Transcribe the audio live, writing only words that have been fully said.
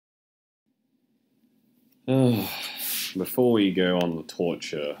Before we go on the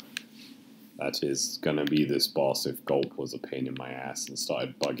torture that is gonna be this boss if Gulp was a pain in my ass and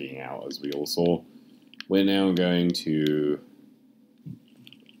started bugging out as we all saw, we're now going to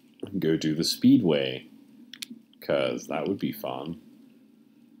go do the speedway, because that would be fun.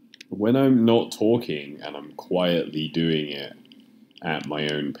 When I'm not talking and I'm quietly doing it at my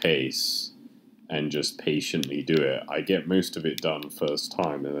own pace and just patiently do it, I get most of it done first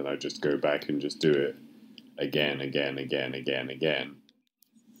time, and then I just go back and just do it again.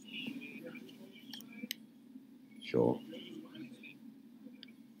 Sure.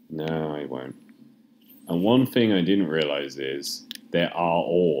 No, I won't. And one thing I didn't realize is there are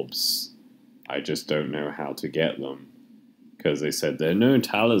orbs. I just don't know how to get them. Because they said there are no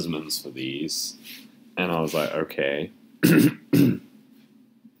talismans for these. And I was like, okay.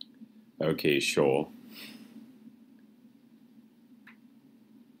 Okay, sure.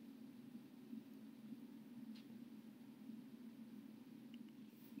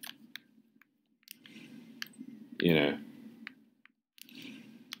 You know.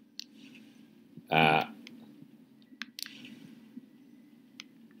 Oh.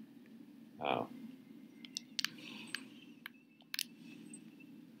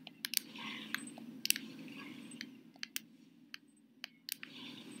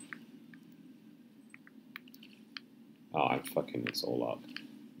 Oh, I'm fucking this all up.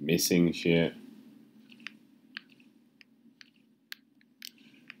 Missing shit.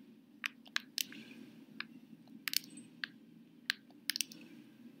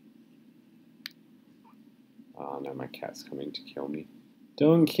 Oh no, my cat's coming to kill me.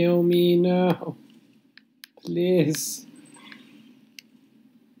 Don't kill me, no. Please.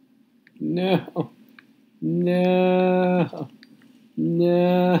 No. No.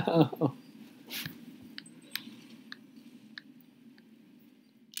 No.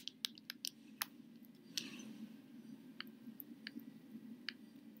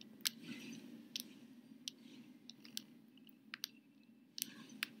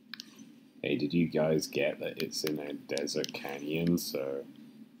 Hey, did you guys get that it's in a desert canyon? So,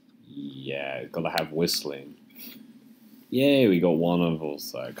 yeah, gotta have whistling. Yay, we got one of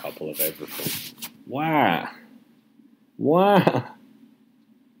also a couple of everything. Wow. Wow.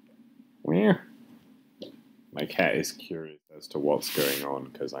 Where? My cat is curious as to what's going on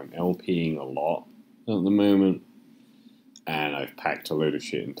because I'm LPing a lot at the moment. And I've packed a load of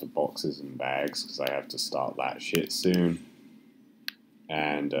shit into boxes and bags because I have to start that shit soon.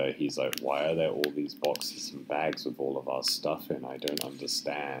 And he's like, why are there all these boxes and bags with all of our stuff in? I don't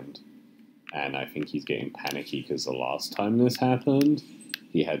understand. And I think he's getting panicky because the last time this happened,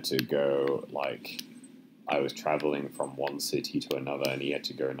 he had to go, like, I was traveling from one city to another and he had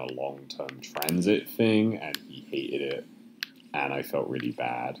to go in a long-term transit thing and he hated it. And I felt really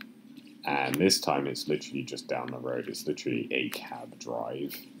bad. And this time it's literally just down the road. It's literally a cab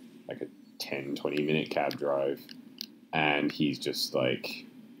drive, like a 10-20 minute cab drive. And he's just like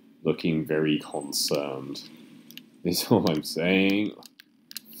looking very concerned. Is all I'm saying.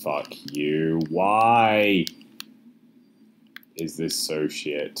 Fuck you. Why is this so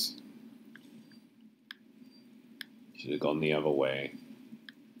shit? Should have gone the other way.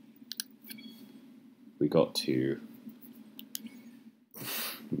 We got two.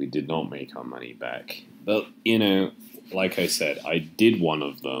 We did not make our money back. But, you know, like I said, I did one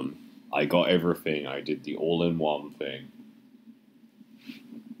of them. I got everything. I did the all-in-one thing.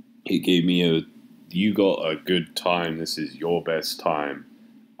 It gave me a, you got a good time, this is your best time.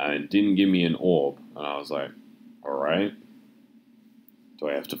 And it didn't give me an orb. And I was like, alright. Do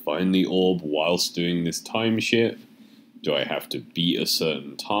I have to find the orb whilst doing this time shit? Do I have to beat a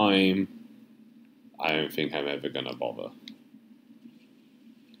certain time? I don't think I'm ever gonna bother.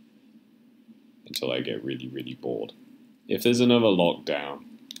 Until I get really, really bored. If there's another lockdown,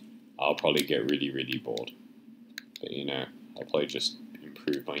 I'll probably get really, really bored. But you know, I'll probably just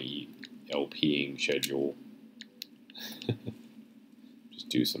improve my LPing schedule. Just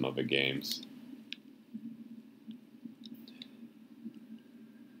do some other games.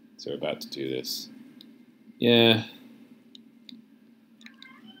 So we're about to do this. Yeah.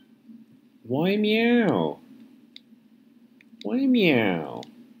 Why meow? Why meow?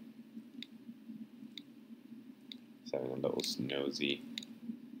 He's having a little nosy.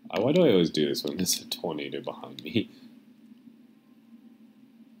 Why do I always do this when there's a tornado behind me?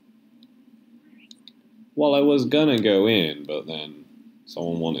 Well, I was gonna go in, but then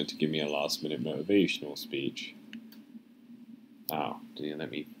someone wanted to give me a last-minute motivational speech. Oh, did you let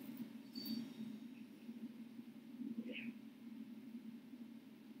me?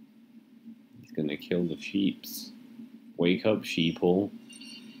 He's gonna kill the sheeps. Wake up, sheeple.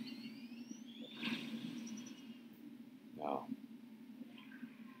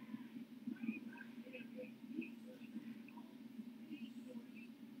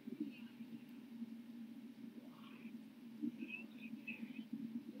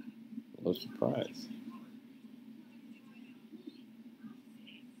 What's the prize?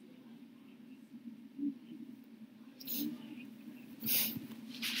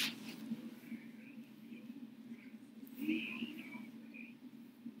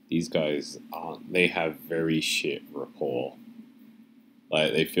 These guys aren't. They have very shit rapport.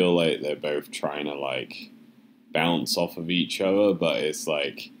 Like, they feel like they're both trying to, like, bounce off of each other, but it's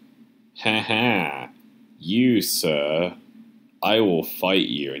like, haha, you, sir, I will fight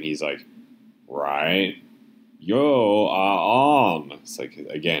you. And he's like, right, you are on. It's like,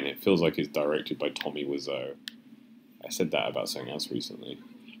 again, it feels like it's directed by Tommy Wiseau. I said that about something else recently.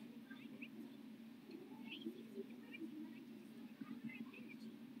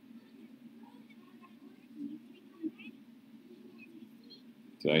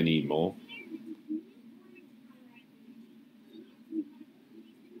 Do I need more?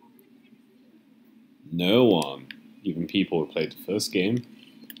 No one. Even people who played the first game.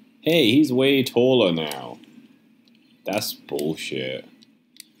 Hey, he's way taller now. That's bullshit.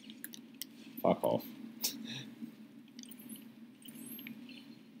 Fuck off.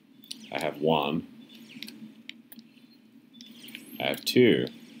 I have 1. I have 2.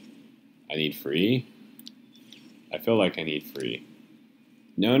 I need 3. I feel like I need 3.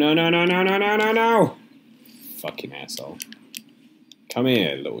 No, no, no, no, no, no, no, no, no! Fucking asshole. Come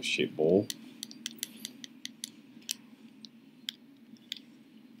here, little shitball.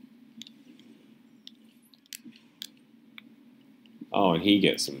 Oh, and he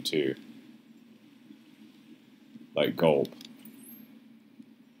gets them too. Like, gulp.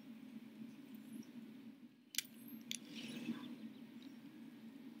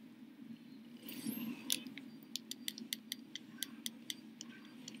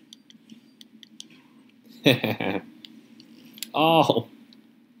 Oh!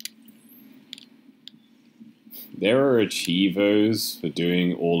 There are achievos for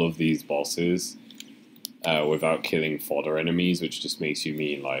doing all of these bosses without killing fodder enemies, which just makes you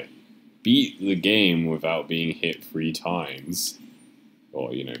mean, like, beat the game without being hit 3 times.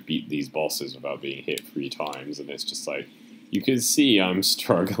 Or, you know, beat these bosses without being hit 3 times, and it's just like, you can see I'm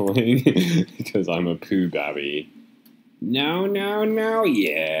struggling because I'm a poo babby. No, no, no,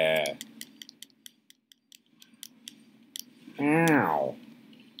 yeah. Ow.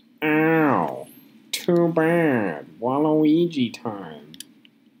 Ow. Too bad. Waluigi time.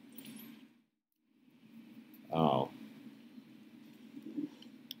 Oh.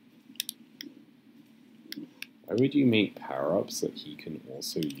 Why would you make power-ups that he can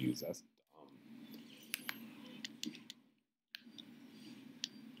also use? That's dumb.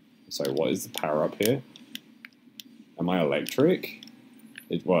 So what is the power-up here? Am I electric?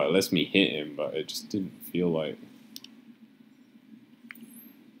 Well, it lets me hit him, but it just didn't feel like...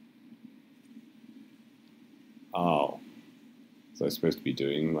 Oh. Was I supposed to be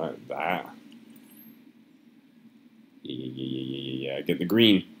doing like that? Yeah. Get the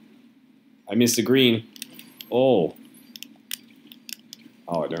green. I missed the green. Oh.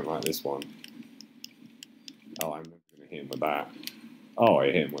 Oh, I don't like this one. Oh, I'm never going to hit him with that. Oh, I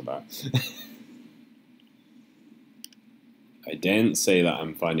hit him with that. I didn't say that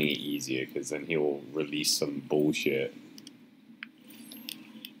I'm finding it easier, because then he'll release some bullshit.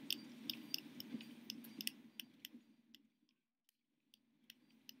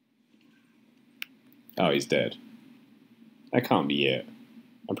 Oh, he's dead. That can't be it.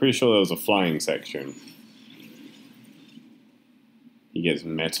 I'm pretty sure there was a flying section. He gets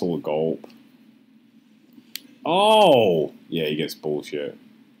metal gulp. Oh! Yeah, he gets bullshit.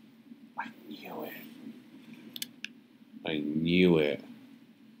 I knew it. I knew it.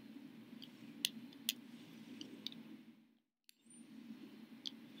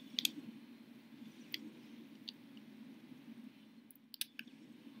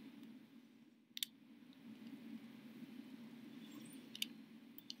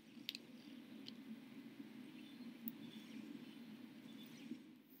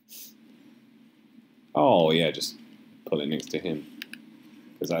 Oh, yeah, just put it next to him.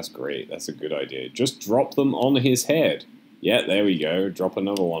 Because that's great. That's a good idea. Just drop them on his head. Yeah, there we go. Drop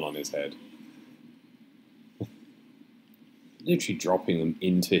another one on his head. Literally dropping them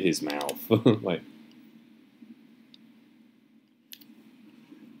into his mouth. Like...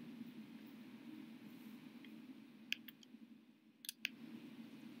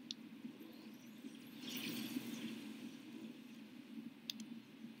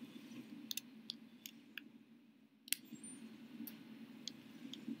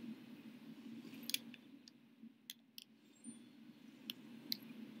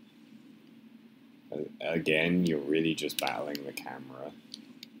 Again, you're really just battling the camera.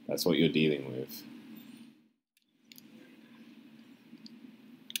 That's what you're dealing with.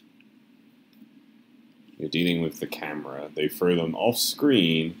 You're dealing with the camera. They throw them off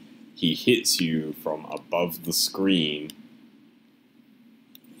screen. He hits you from above the screen.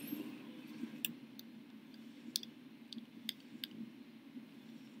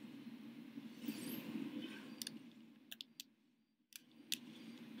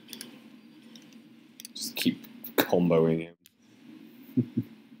 Just keep comboing him.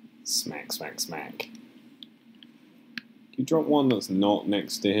 Smack, smack, smack. You drop one that's not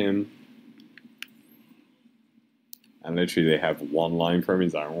next to him. And literally they have one line from him.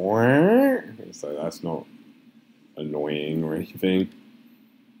 He's like, wah! So that's not annoying or anything.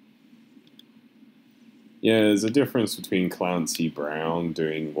 Yeah, there's a difference between Clancy Brown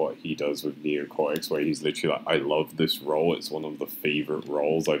doing what he does with Neocortex, where he's literally like, I love this role. It's one of the favorite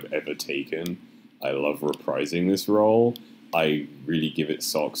roles I've ever taken. I love reprising this role. I really give it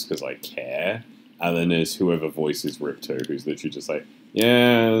socks because I care. And then there's whoever voices Ripto, who's literally just like,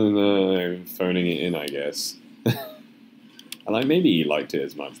 yeah, no, phoning it in, I guess. And like, maybe he liked it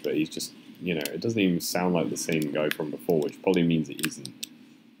as much, but he's just, you know, it doesn't even sound like the same guy from before, which probably means it isn't.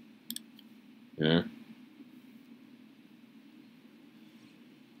 You know?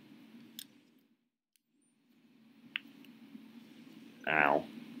 Ow.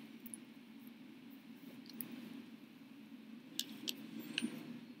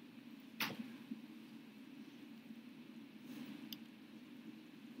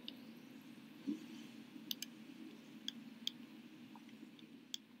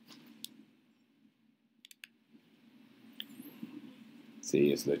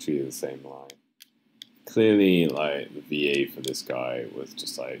 See, it's literally the same line. Clearly, like, the VA for this guy was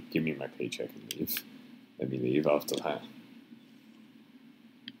just like, give me my paycheck and leave. Let me leave after that.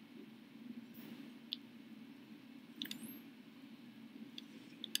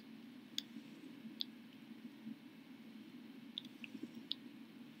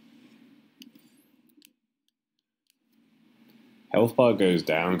 Health bar goes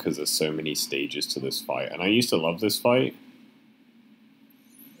down because there's so many stages to this fight. And I used to love this fight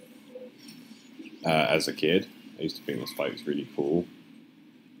as a kid. I used to think this fight was really cool.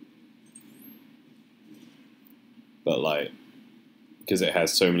 But like, because it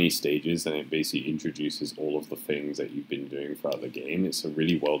has so many stages and it basically introduces all of the things that you've been doing throughout the game, it's a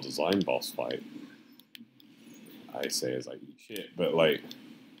really well-designed boss fight. I say as I eat shit, but like,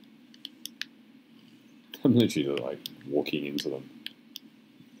 I'm literally like walking into them.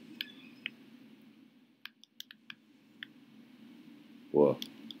 Whoa.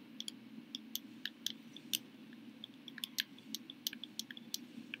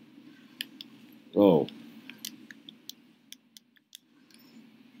 Oh.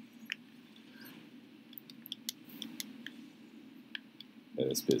 Yeah,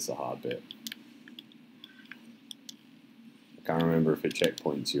 this bit's a hard bit. I can't remember if it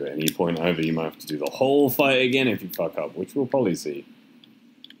checkpoints you at any point either. You might have to do the whole fight again if you fuck up, which we'll probably see.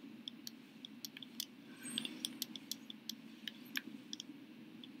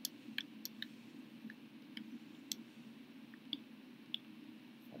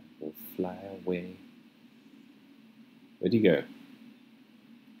 I will fly away. Where'd you go?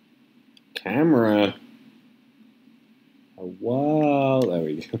 Camera! Oh, wow! There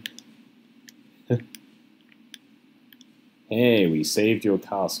we go. Hey, we saved your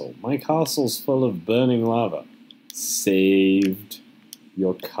castle. My castle's full of burning lava. Saved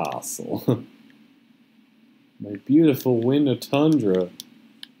your castle. My beautiful winter tundra.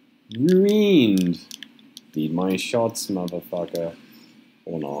 Ruined. Need my shots, motherfucker.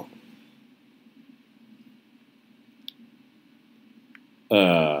 Or not.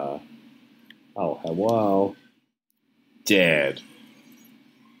 Oh, hello. Dead.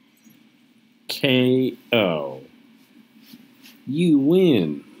 KO. You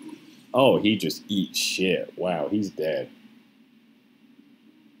win. Oh, he just eats shit. Wow, he's dead.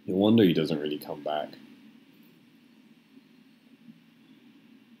 No wonder he doesn't really come back.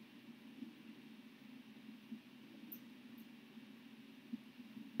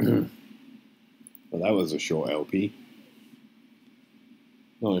 Well, that was a short LP.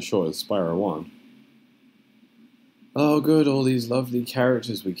 Not as short as Spyro 1. Oh, good, all these lovely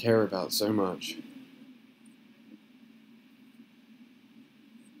characters we care about so much.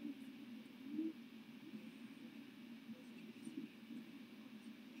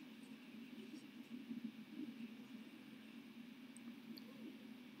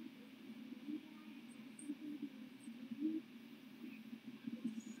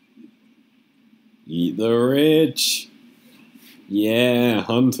 Eat the rich! Yeah,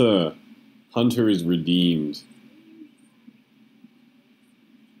 Hunter. Hunter is redeemed.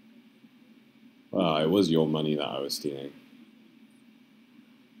 Wow, it was your money that I was stealing.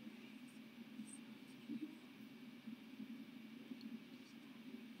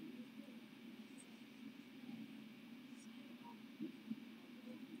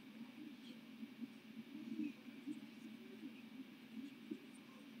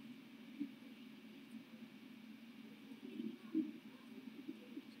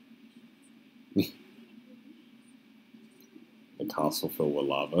 castle filled with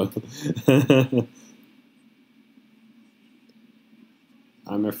lava.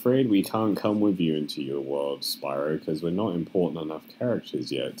 I'm afraid we can't come with you into your world, Spyro, because we're not important enough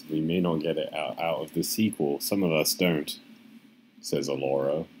characters yet. We may not get it out of the sequel. Some of us don't, says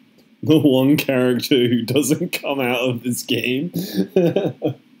Alora. The one character who doesn't come out of this game.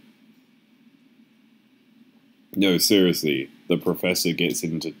 No, seriously. The professor gets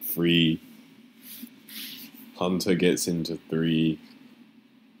into 3. Hunter gets into 3.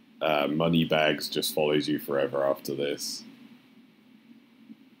 Moneybags just follows you forever after this.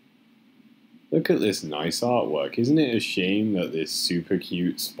 Look at this nice artwork. Isn't it a shame that this super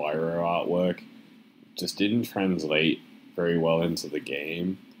cute Spyro artwork just didn't translate very well into the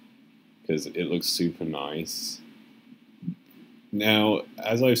game? Because it looks super nice. Now,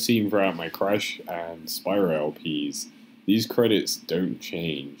 as I've seen throughout my Crash and Spyro LPs, these credits don't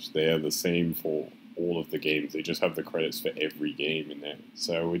change. They are the same for all of the games. They just have the credits for every game in there.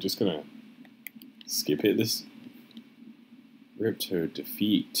 So we're just gonna skip it. This Ripto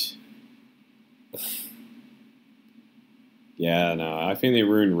defeat. Yeah, no, I think they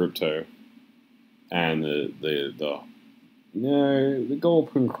ruined Ripto. And the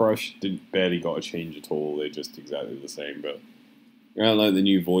Golden Crush barely got a change at all. They're just exactly the same. But I don't like the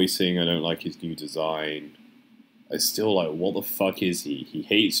new voicing. I don't like his new design. I still like, what the fuck is he? He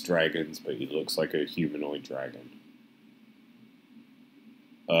hates dragons, but he looks like a humanoid dragon.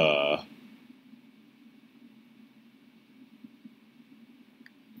 I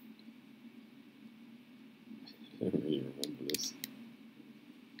don't really remember this.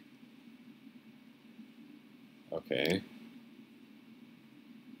 Okay.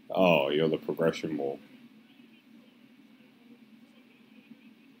 Oh, you're the progression wall.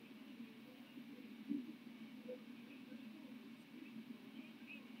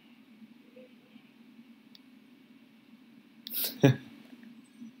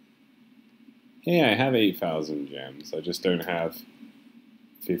 Hey, I have 8,000 gems. I just don't have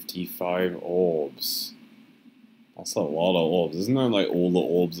 55 orbs. That's a lot of orbs. Isn't that like all the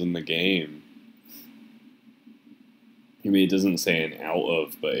orbs in the game? I mean, it doesn't say an out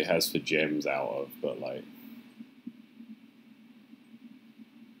of, but it has for gems out of, but like...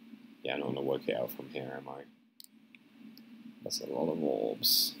 Yeah, I don't want to work it out from here, am I? That's a lot of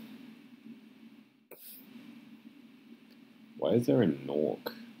orbs. Why is there a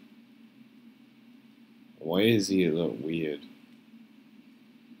Nork? Why is he a little weird?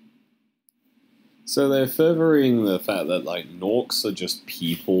 So they're furthering the fact that, like, Norks are just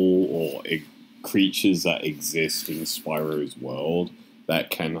people or creatures that exist in Spyro's world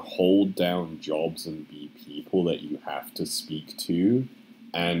that can hold down jobs and be people that you have to speak to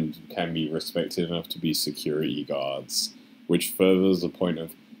and can be respected enough to be security guards, which furthers the point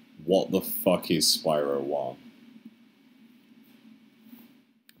of what the fuck is Spyro 1?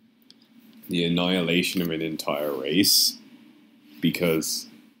 The annihilation of an entire race because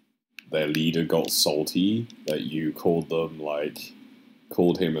their leader got salty that you called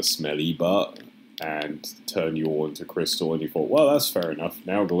him a smelly butt and turned you all into crystal, and you thought, well, that's fair enough.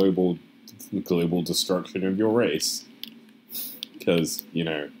 Now global destruction of your race. Because, you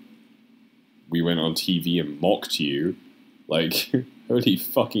know, we went on TV and mocked you. Like, holy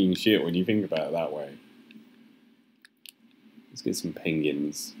fucking shit when you think about it that way. Let's get some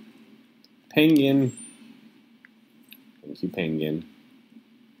penguins. Penguin! Thank you, penguin.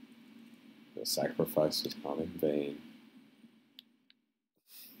 The sacrifice was not in vain.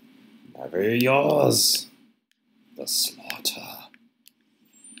 Never yours! The slaughter.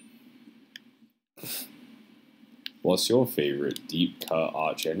 What's your favorite deep cut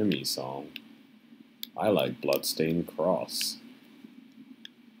arch enemy song? I like Bloodstained Cross.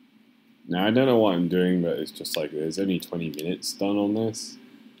 Now, I don't know what I'm doing, but it's just like there's only 20 minutes done on this.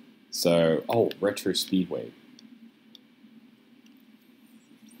 So, oh, Retro Speedway.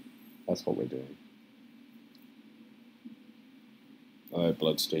 That's what we're doing.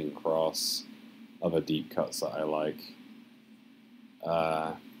 Bloodstained Cross. Other deep cuts that I like.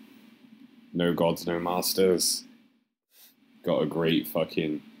 No Gods, No Masters. Got a great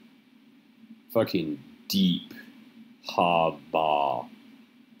fucking deep, hard bar.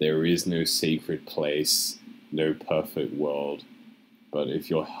 There is no sacred place, no perfect world. But if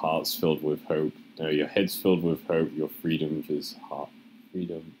your heart's filled with hope, no, your head's filled with hope, your freedom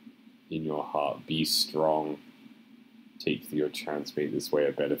in your heart. Be strong. Take your chance, make this way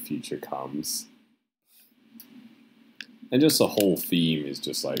a better future comes. And just the whole theme is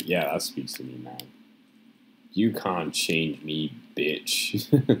just like, yeah, that speaks to me, man. You can't change me,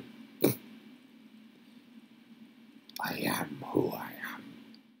 bitch. I am who I am.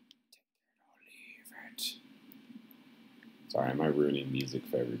 Take it or leave it. Sorry, am I ruining music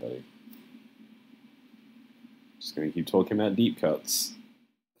for everybody? Just gonna keep talking about deep cuts.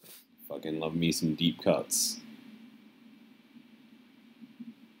 Fucking love me some deep cuts.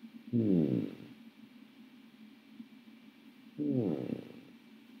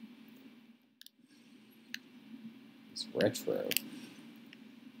 It's retro.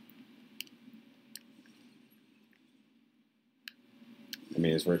 I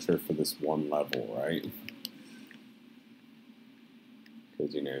mean, it's retro for this one level, right?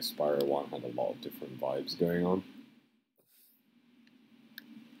 Because, you know, Spyro 1 had a lot of different vibes going on.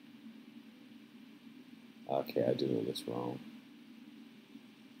 Okay, I did all this wrong.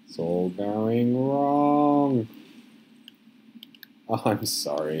 It's all going wrong. Oh, I'm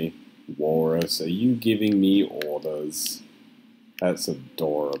sorry. Walrus, are you giving me orders? That's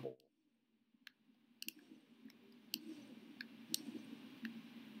adorable.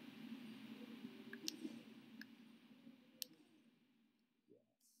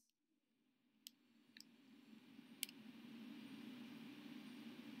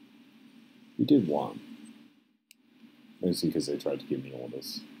 You did one. Mostly because they tried to give me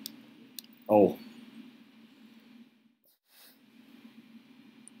orders. Oh.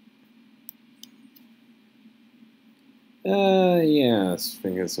 Yeah, let's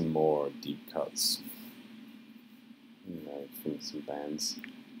think of some more deep cuts. You know, think some bands.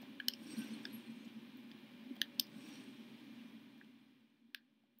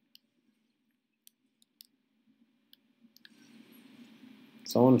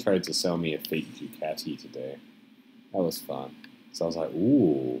 Someone tried to sell me a fake Ducati today. That was fun. So I was like,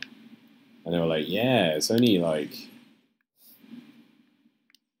 ooh. And they were like, yeah, it's only like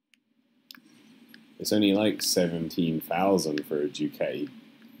 17,000 for a Ducati,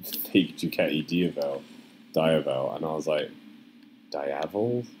 fake Ducati Diavel. And I was like,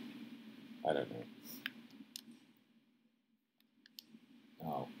 Diavel? I don't know.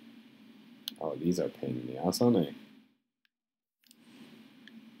 Oh. Oh, these are a pain in the ass, aren't they?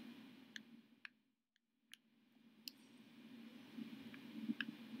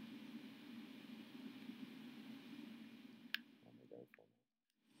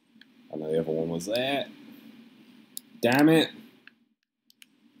 And the other one was there. Damn it.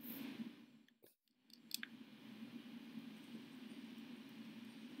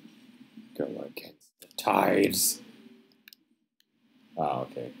 Go against the tides. Oh,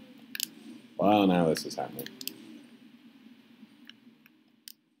 okay. Well, now this is happening.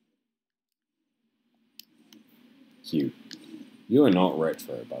 Cute. You are not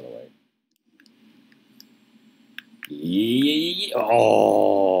retro, by the way.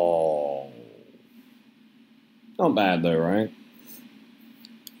 Oh. Not bad, though, right?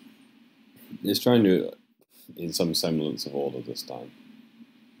 It's trying to, in some semblance of order this time.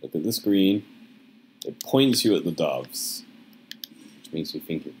 Look at the screen. It points you at the doves, which makes you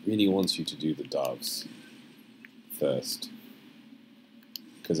think it really wants you to do the doves first.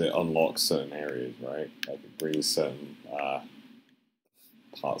 Because it unlocks certain areas, right? Like it brings certain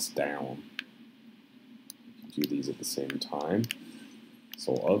parts down. You do these at the same time,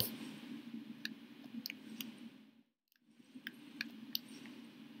 sort of.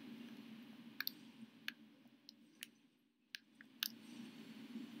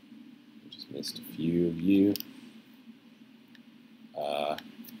 Just missed a few of you.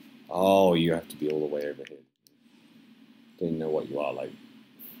 Oh, you have to be all the way over here. Didn't know what you are, like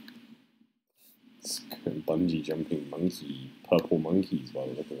bungee jumping monkey, purple monkeys by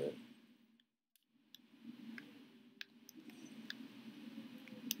the look of it.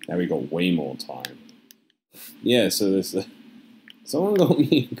 Now we got way more time. Yeah, so there's someone got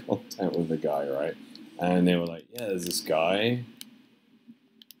me in contact with a guy, right? And they were like, yeah, there's this guy.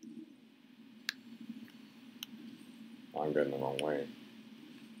 Oh, I'm going the wrong way.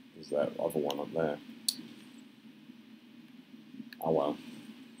 There's that other one up there. Oh well.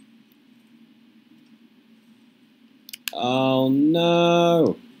 Oh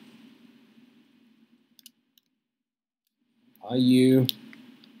no! Are you?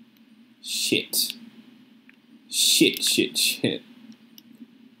 Shit. Shit.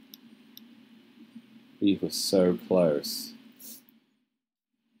 We were so close.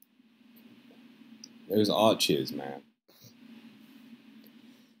 Those arches, man.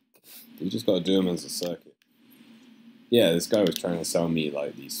 You just gotta do them as a circuit. Yeah, this guy was trying to sell me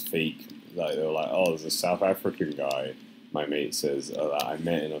like these fake, like they were like, oh, there's a South African guy, my mate says, that I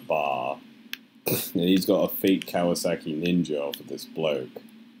met in a bar, and he's got a fake Kawasaki Ninja off of this bloke.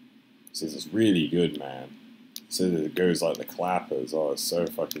 He says, it's really good, man. So it goes like the clappers, oh, it's so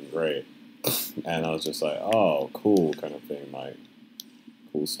fucking great. And I was just like, oh, cool, kind of thing, like,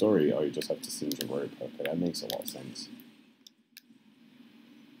 cool story. Oh, you just have to singe a rope. Okay, that makes a lot of sense.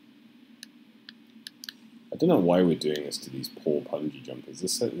 I don't know why we're doing this to these poor bungee jumpers.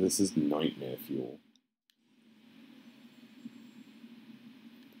 This is nightmare fuel.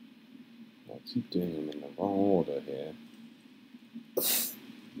 I keep doing them in the wrong order here.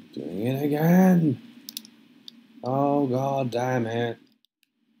 Doing it again! Oh god damn it.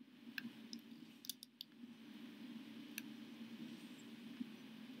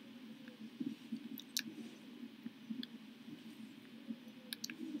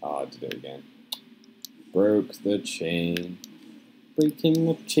 Oh, I did it again. Broke the chain. Breaking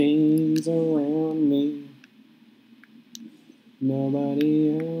the chains around me.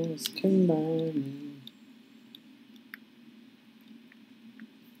 Nobody else can buy me.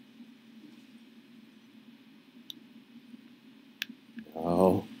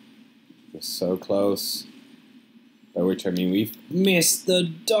 Oh, we're so close. By which I mean we've missed the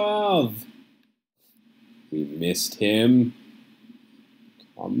dove. We missed him.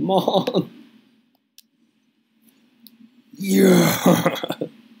 Come on. Yeah.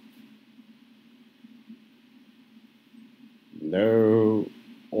 No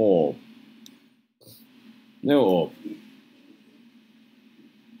orb. No orb.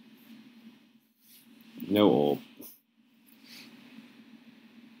 No orb.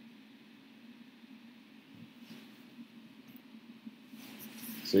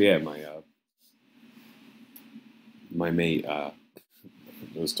 So yeah, my mate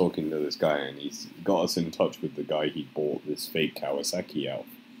was talking to this guy, and he's got us in touch with the guy he bought this fake Kawasaki out,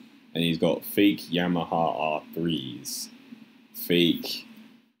 and he's got fake Yamaha R3s, fake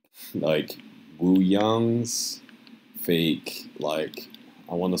like Wu Yangs, fake like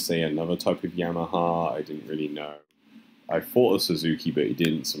I want to say another type of Yamaha. I didn't really know. I thought of Suzuki, but he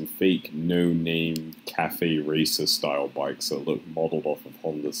didn't. Some fake no-name cafe racer style bikes that look modeled off of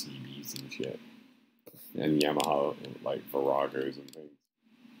Honda CBs and shit, and Yamaha like Viragos and things.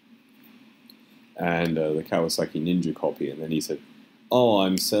 And the Kawasaki Ninja copy, and then he said, "Oh,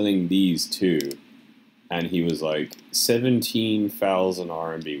 I'm selling these too," and he was like 17,000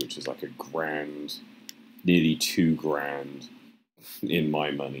 RMB, which is like a grand, nearly $2,000 in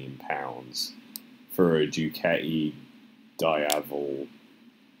my money in pounds for a Ducati Diavel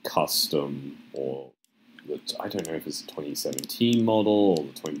custom, or I don't know if it's a 2017 model or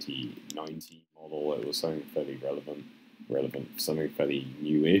the 2019 model. It was something fairly relevant, something fairly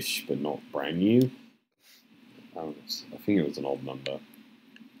newish, but not brand new. I think it was an odd number.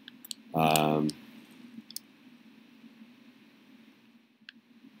 God,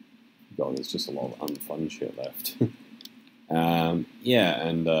 there's just a lot of unfun shit left. Yeah,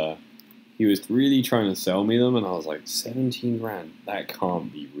 and he was really trying to sell me them, and I was like, 17 grand? That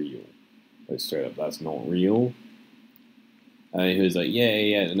can't be real. Like, straight up, that's not real. And he was like,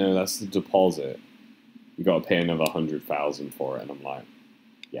 yeah, no, that's the deposit. You gotta pay another 100,000 for it, and I'm like,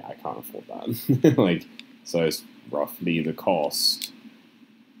 yeah, I can't afford that. Like, so it's roughly the cost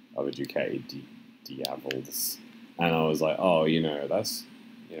of a Ducati Diavels. And I was like, oh, that's,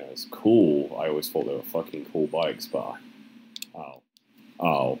 it's cool. I always thought they were fucking cool bikes, but,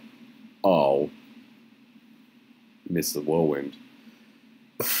 oh, missed the whirlwind.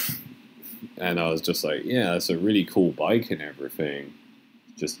 And I was just like, yeah, that's a really cool bike and everything.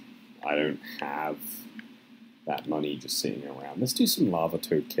 Just, I don't have that money just sitting around. Let's do some lava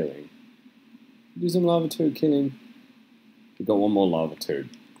toad killing. We've got one more lava toad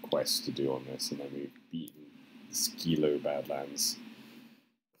quest to do on this, and then we've beaten the Skilo Badlands.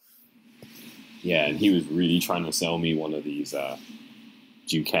 Yeah, and he was really trying to sell me one of these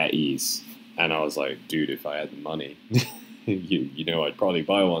Ducatis, and I was like, dude, if I had the money, I'd probably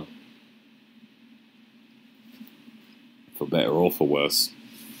buy one. For better or for worse.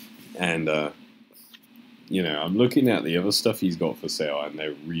 And, I'm looking at the other stuff he's got for sale, and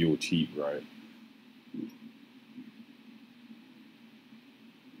they're real cheap, right?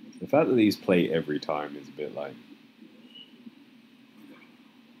 The fact that these play every time is a bit like...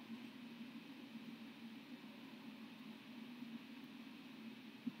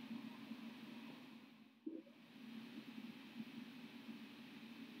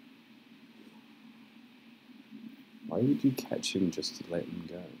 Why would you catch him just to let him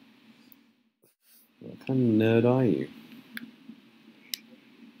go? What kind of nerd are you?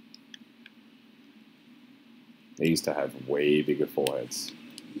 They used to have way bigger foreheads.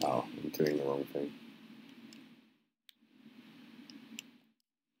 Oh, I'm killing the wrong thing.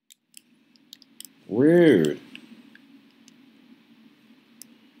 Rude.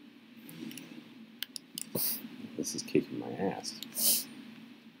 This is kicking my ass.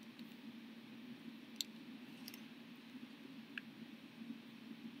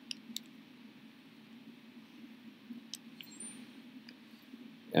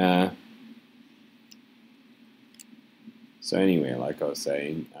 So anyway, like I was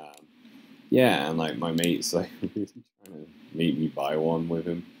saying, yeah, and like my mate's like really trying to make me buy one with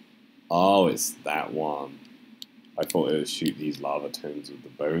him. Oh, it's that one. I thought it would shoot these lava tones with the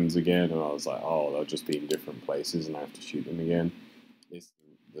bones again, and I was like, oh, they'll just be in different places and I have to shoot them again.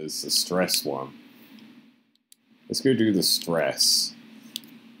 There's the stress one. Let's go do the stress.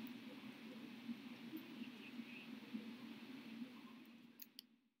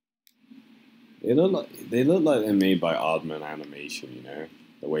 They look like they're made by Aardman Animation, you know?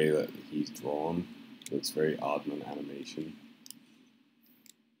 The way that he's drawn looks very Aardman Animation.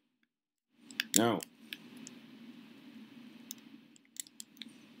 No.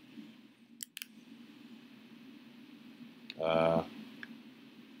 Uh...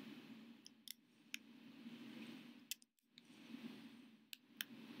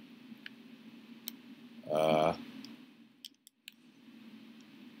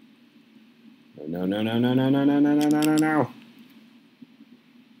 No, no, no, no, no, no, no, no, no, no, no, no.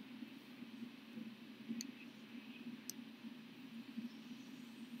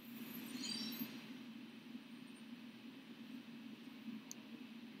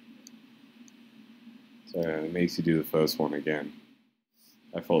 So it makes you do the first one again.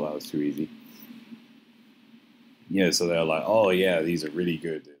 I thought that was too easy. Yeah, so they're like, oh yeah, these are really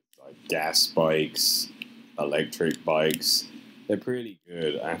good. Like gas bikes, electric bikes. They're pretty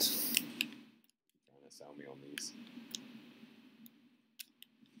good. And trying to sell me on these.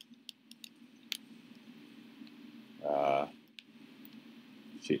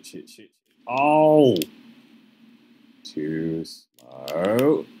 Shit, shit, shit, shit. Oh! Too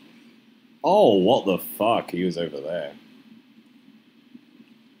slow. Oh, what the fuck? He was over there.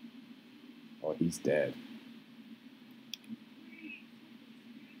 Oh, he's dead.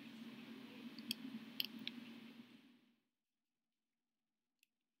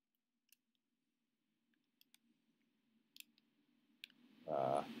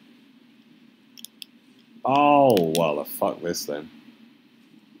 Oh, well, the fuck this then.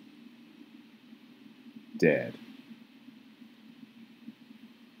 Dead.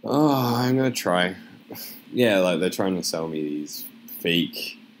 Oh, I'm gonna try. Yeah, like they're trying to sell me these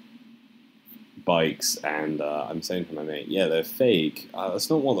fake bikes, and I'm saying to my mate, yeah, they're fake. That's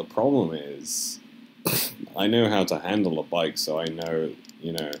not what the problem is. I know how to handle a bike, so I know,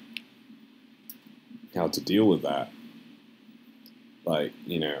 you know, how to deal with that. Like,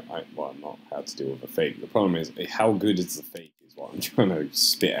 you know, well, not how to deal with a fake. The problem is, how good is the fake is what I'm trying to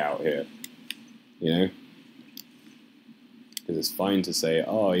spit out here. You know? Because it's fine to say,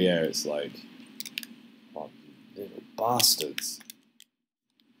 oh yeah, it's like, oh, little bastards.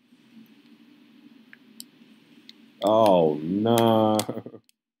 Oh no.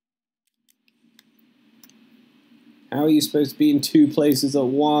 How are you supposed to be in two places at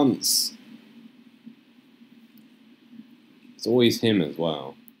once? It's always him as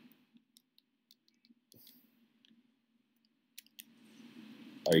well.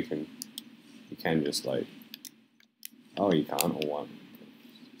 Oh, you can just like, oh, you can't, or what?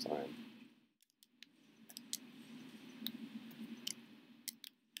 Sorry.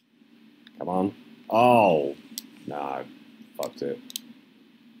 Come on. Oh! Nah, I fucked it.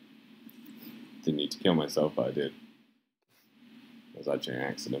 Didn't need to kill myself, but I did. It was actually an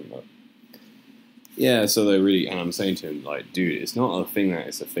accident, but... Yeah, so they're really... And I'm saying to him, like, dude, it's not a thing that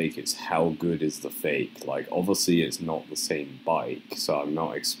it's a fake, it's how good is the fake. Like, obviously it's not the same bike, so I'm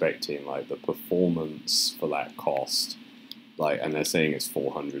not expecting, like, the performance for that cost. Like, and they're saying it's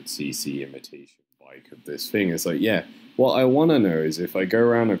 400cc imitation bike of this thing. It's like, yeah, what I want to know is if I go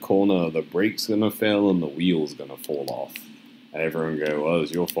around a corner, the brake's going to fail and the wheel's going to fall off. And everyone go, well,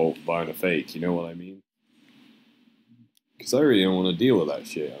 it's your fault for buying a fake. You know what I mean? Because I really don't want to deal with that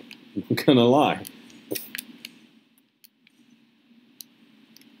shit. I'm going to lie.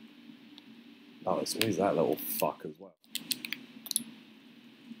 Oh, it's always that little fuck as well.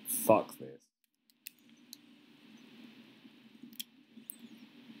 Fuck this.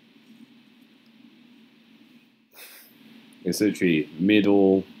 It's literally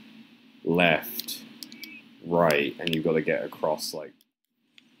middle, left, right, and you've got to get across like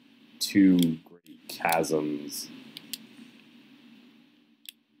two great chasms.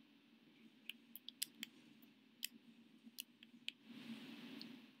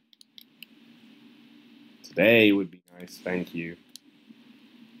 Today would be nice, thank you.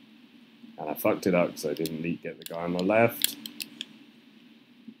 And I fucked it up because I didn't get the guy on the left.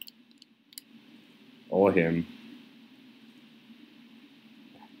 Or him.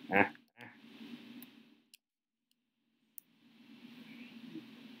 Ah.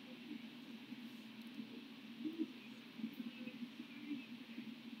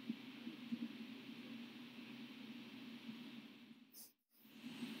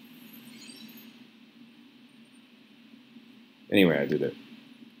 Anyway, I did it.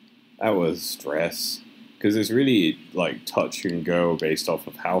 That was stress. Because it's really like touch and go based off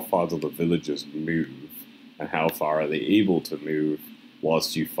of how far do the villagers move and how far are they able to move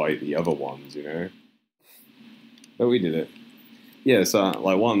whilst you fight the other ones, you know? But we did it. Yeah, so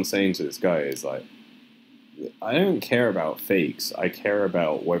like what I'm saying to this guy is like, I don't care about fakes. I care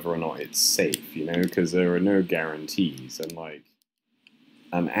about whether or not it's safe, you know, because there are no guarantees. And like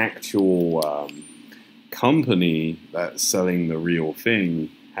an actual company that's selling the real thing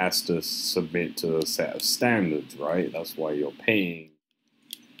has to submit to a set of standards, right? That's why you're paying.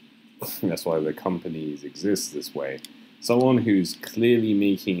 That's why the companies exist this way. Someone who's clearly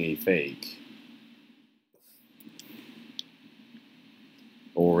making a fake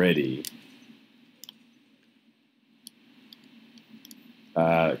already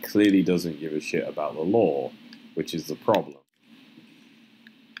clearly doesn't give a shit about the law, which is the problem.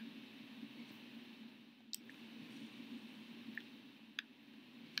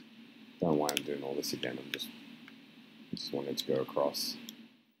 Don't know why I'm doing all this again. I just wanted to go across.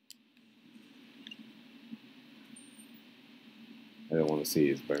 I don't want to see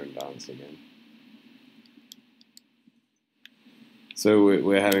his bone dance again. So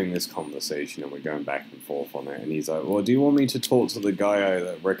we're having this conversation and we're going back and forth on it, and he's like, "Well, do you want me to talk to the guy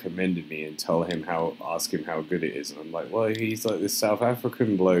that recommended me and ask him how good it is?" And I'm like, "Well, he's like this South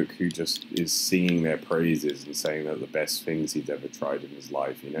African bloke who just is singing their praises and saying that the best things he's ever tried in his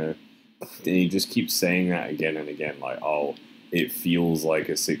life, you know." And he just keeps saying that again and again, like, "Oh, it feels like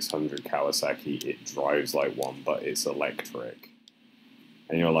a 600 Kawasaki, it drives like one, but it's electric."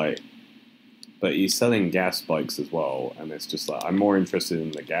 And you're like, but he's selling gas bikes as well, and it's just like, I'm more interested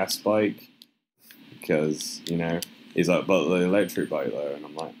in the gas bike, because, you know, he's like, but the electric bike though, and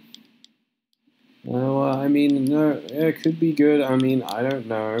I'm like, well, I mean, no, yeah, it could be good, I mean, I don't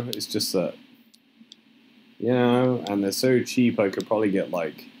know, it's just that, you know, and they're so cheap, I could probably get,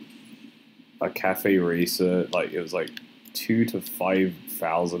 like, a cafe racer, like, it was like 2 to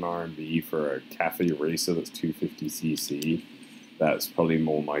 5,000 RMB for a cafe racer that's 250cc, that's probably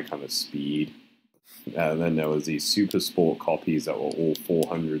more my kind of speed. And then there was these super sport copies that were all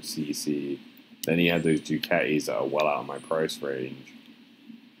 400cc. Then he had those Ducatis that are well out of my price range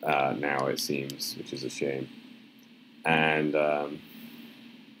now, it seems, which is a shame. And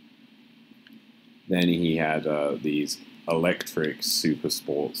then he had these electric super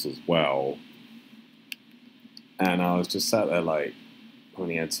sports as well. And I was just sat there like, when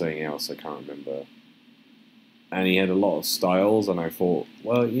he had something else, I can't remember. And he had a lot of styles, and I thought,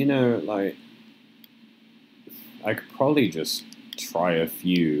 well, you know, like, I could probably just try a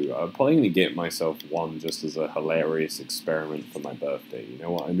few. I'm probably going to get myself one just as a hilarious experiment for my birthday. You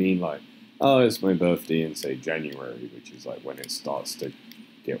know what I mean? Like, oh, it's my birthday in, say, January, which is like when it starts to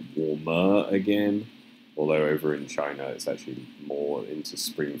get warmer again. Although over in China, it's actually more into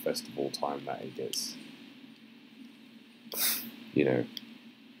Spring Festival time that it gets, you know,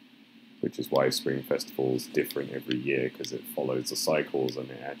 which is why Spring Festival is different every year, because it follows the cycles and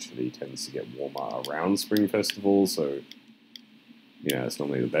it actually tends to get warmer around Spring Festival. So, you know, it's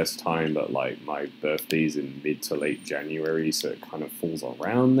normally the best time, but like my birthday's in mid to late January, so it kind of falls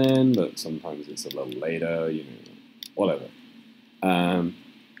around then, but sometimes it's a little later, you know, whatever.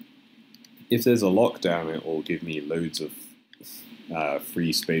 If there's a lockdown, it will give me loads of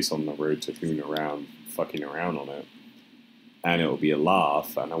free space on the road to hoon around, fucking around on it. And it'll be a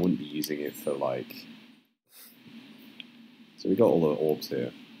laugh, and I wouldn't be using it for, like... So we got all the orbs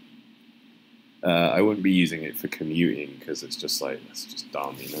here. I wouldn't be using it for commuting, because it's just like, that's just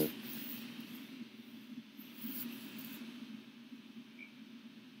dumb, you know?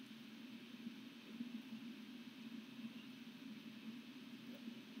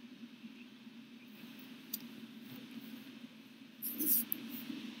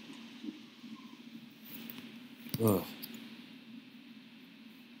 Ugh.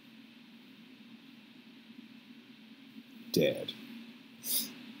 Dead.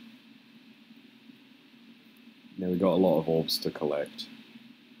 Now we got a lot of orbs to collect.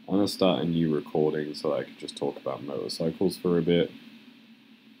 I'm going to start a new recording so that I can just talk about motorcycles for a bit.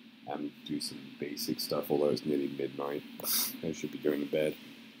 And do some basic stuff, although it's nearly midnight. I should be going to bed.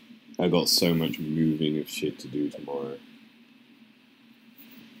 I got so much moving of shit to do tomorrow.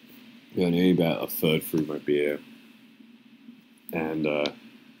 Yeah, I'm only about a third through my beer. And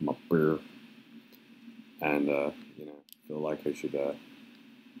my beer. And, you know, feel like I should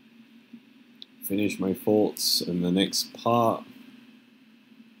finish my thoughts in the next part,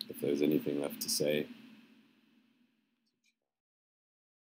 if there's anything left to say.